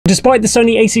Despite the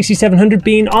Sony a6700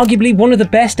 being arguably one of the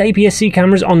best APS-C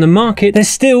cameras on the market, there's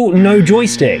still no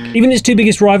joystick. Even its two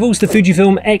biggest rivals, the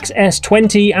Fujifilm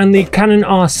X-S20 and the Canon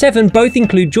R7, both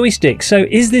include joysticks, so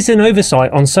is this an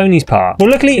oversight on Sony's part? Well,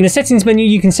 luckily in the settings menu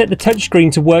you can set the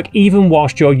touchscreen to work even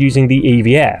whilst you're using the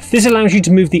EVF. This allows you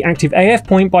to move the active AF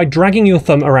point by dragging your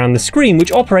thumb around the screen,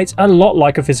 which operates a lot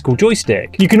like a physical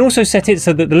joystick. You can also set it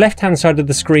so that the left-hand side of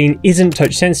the screen isn't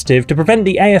touch sensitive to prevent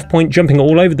the AF point jumping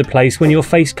all over the place when your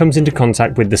face comes into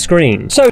contact with the screen. So